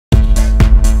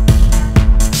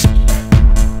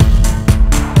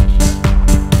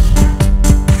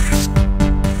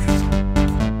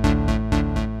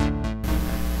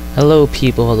Hello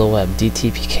people of the web,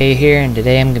 DTPK here, and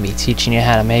today I'm going to be teaching you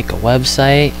how to make a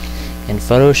website in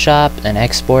Photoshop and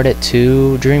export it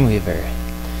to Dreamweaver.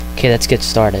 Okay, let's get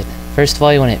started. First of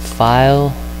all, you want to hit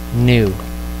File, New.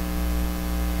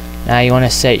 Now you want to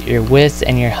set your width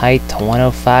and your height to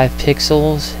 105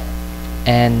 pixels,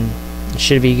 and it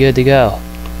should be good to go.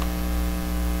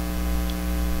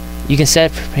 You can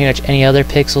set it for pretty much any other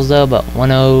pixels though, but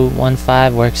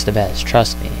 1015 works the best,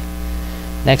 trust me.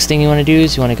 Next thing you want to do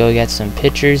is you want to go get some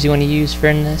pictures you want to use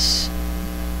for this,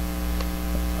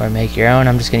 or make your own.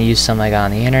 I'm just going to use some I got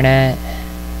on the internet.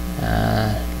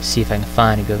 See if I can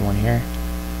find a good one here.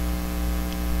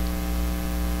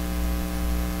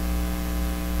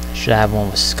 I should have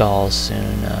one with skulls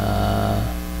soon.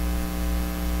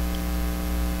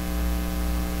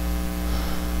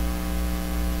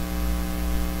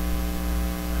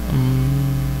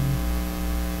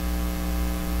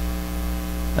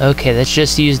 Okay, let's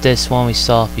just use this one we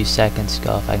saw a few seconds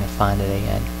ago if I can find it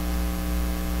again.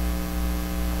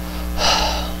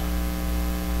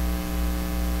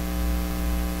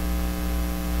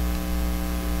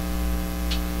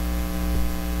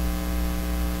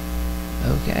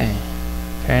 Okay,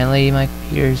 apparently my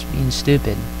computer's being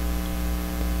stupid.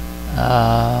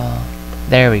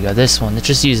 There we go, this one. Let's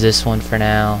just use this one for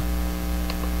now.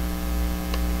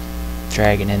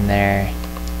 Drag it in there.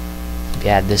 Maybe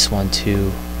add this one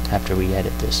too after we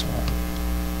edit this one.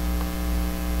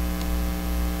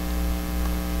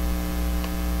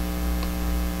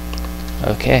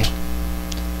 Okay.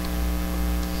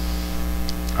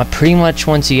 Pretty much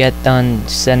once you get done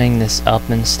setting this up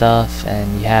and stuff,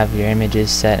 and you have your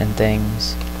images set and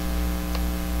things,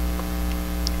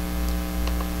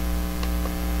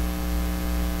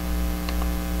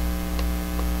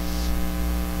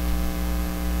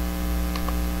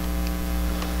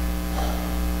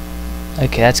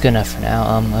 okay, that's good enough for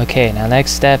now. Okay, now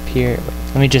next step here,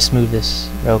 let me just move this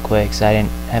real quick because I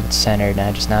didn't have it centered and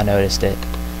I just now noticed it.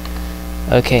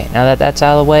 Okay, now that that's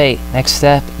out of the way, next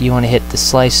step, you want to hit the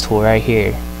slice tool right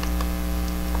here.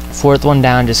 Fourth one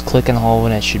down, just click and hold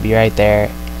and it should be right there.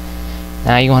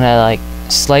 Now you want to like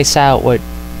slice out where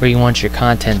you want your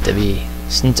content to be.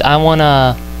 Since I want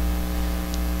a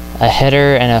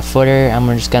header and a footer, I'm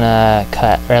just gonna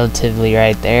cut relatively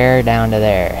right there down to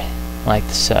there, like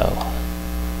so.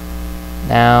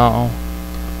 Now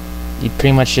you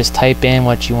pretty much just type in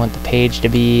what you want the page to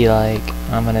be. Like,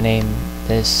 I'm gonna name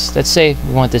this, let's say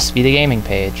we want this to be the gaming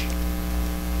page.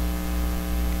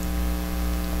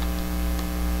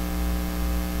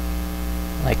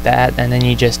 Like that, and then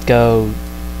you just go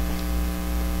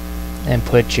and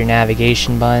put your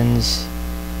navigation buttons.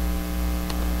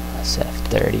 That's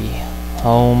F30.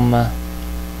 Home.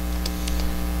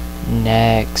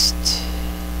 Next.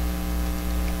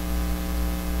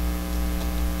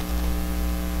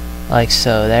 Like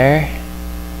so there.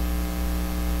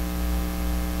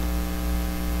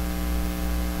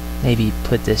 Maybe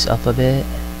put this up a bit.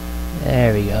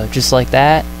 There we go, just like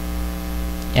that.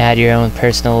 Add your own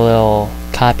personal little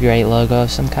copyright logo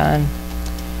of some kind.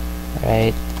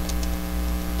 Alright.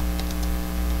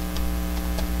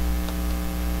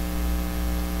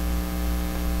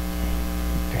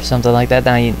 Or something like that.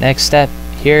 Now, next step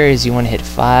here is you want to hit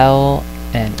File,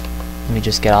 and let me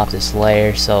just get off this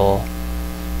layer. So,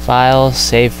 File,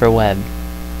 Save for Web.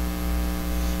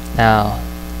 Now,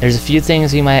 there's a few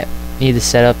things you might need to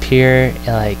set up here.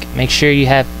 Like, make sure you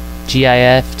have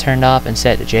GIF turned off and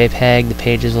set to JPEG. The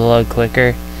pages will load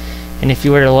quicker. And if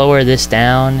you were to lower this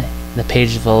down, the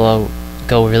pages will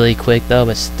go really quick though,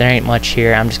 but there ain't much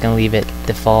here. I'm just gonna leave it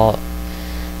default.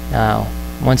 Now,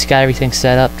 once you got everything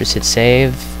set up, just hit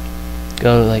save.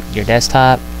 Go to like your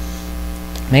desktop.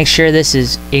 Make sure this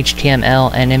is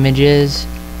HTML and images.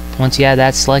 Once you have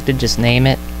that selected, just name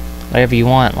it whatever you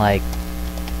want, like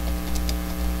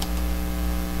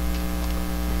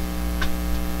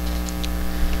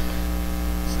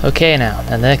okay. Now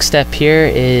the next step here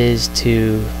is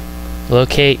to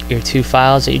locate your two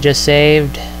files that you just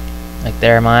saved. Like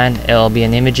there are mine. It'll be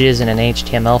an images and an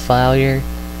HTML file here.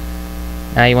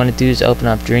 Now you want to do is open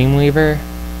up Dreamweaver.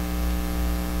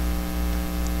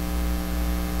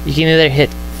 You can either hit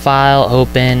File,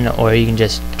 Open, or you can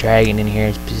just drag it in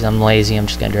here. Because I'm lazy, I'm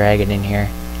just gonna drag it in here.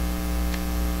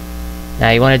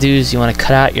 Now you want to do is you want to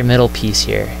cut out your middle piece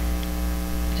here.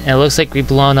 And it looks like we've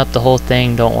blown up the whole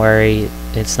thing. Don't worry,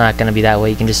 it's not going to be that way.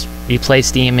 You can just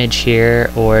replace the image here,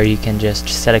 or you can just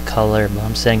set a color, but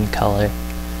I'm setting a color.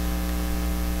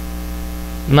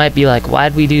 You might be like,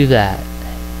 why'd we do that?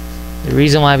 The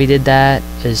reason why we did that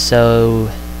is so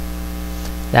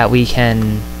that we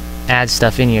can add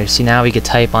stuff in here. See, now we could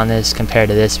type on this compared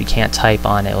to this. We can't type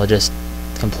on it. It'll just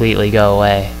completely go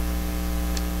away.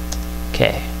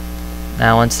 Okay,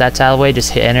 now once that's out of the way, just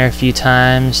hit enter a few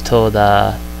times till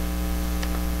the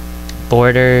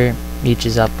border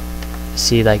reaches up,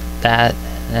 see, like that,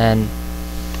 and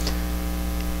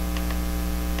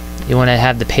you want to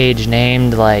have the page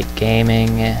named like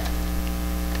gaming.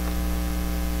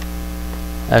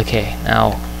 Okay,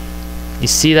 now you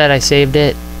see that I saved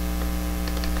it.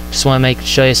 Just want to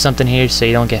show you something here so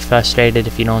you don't get frustrated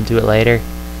if you don't do it later.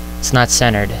 It's not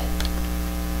centered.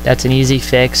 That's an easy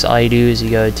fix. All you do is you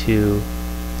go to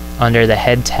under the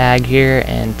head tag here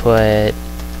and put,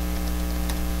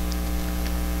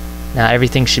 now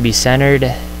everything should be centered.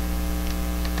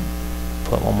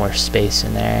 Put one more space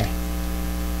in there,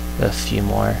 a few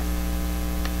more.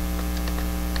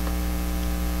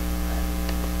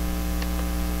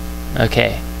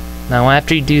 Okay, now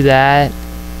after you do that,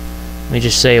 let me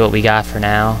just show you what we got for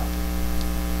now.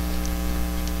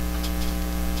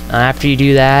 After you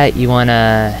do that, you want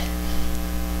to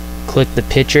click the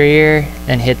picture here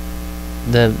and hit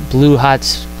the blue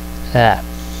hotspot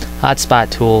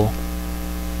tool.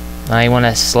 Now you want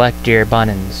to select your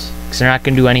buttons, because they're not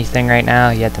going to do anything right now.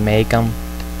 You have to make them.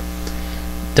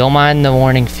 Don't mind the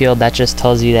warning field, that just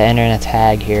tells you to enter in a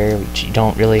tag here, which you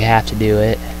don't really have to do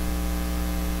it.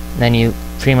 Then you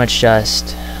pretty much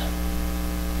just,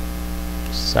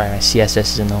 sorry, my CSS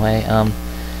is in the way.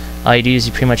 All you do is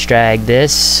you pretty much drag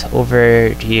this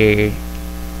over to your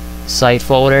site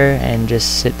folder and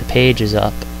just sit the pages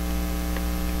up.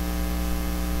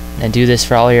 And do this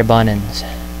for all your buttons.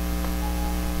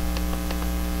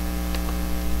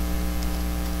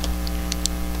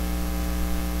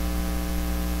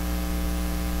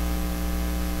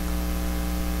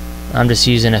 I'm just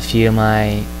using a few of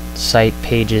my site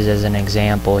pages as an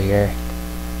example here.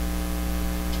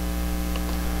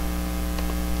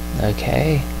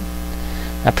 Okay.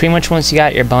 Now pretty much once you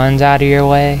got your buttons out of your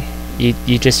way, you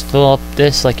just fill up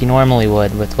this like you normally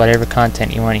would with whatever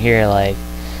content you want here, like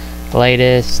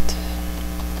latest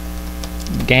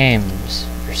games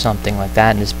or something like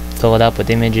that, and just fill it up with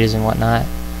images and whatnot.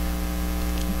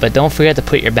 But don't forget to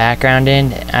put your background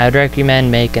in. I would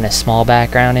recommend making a small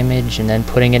background image and then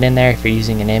putting it in there if you're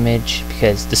using an image,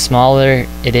 because the smaller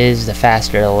it is, the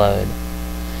faster it'll load.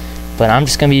 But I'm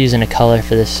just going to be using a color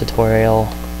for this tutorial.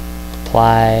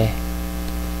 Apply,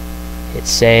 hit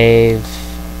save.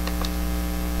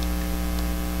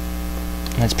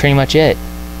 And that's pretty much it.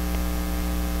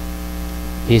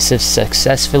 You've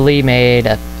successfully made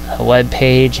a web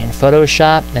page in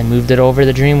Photoshop and moved it over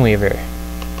to Dreamweaver.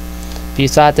 If you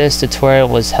thought this tutorial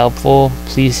was helpful,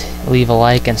 please leave a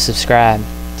like and subscribe.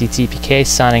 DTPK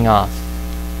signing off.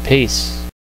 Peace.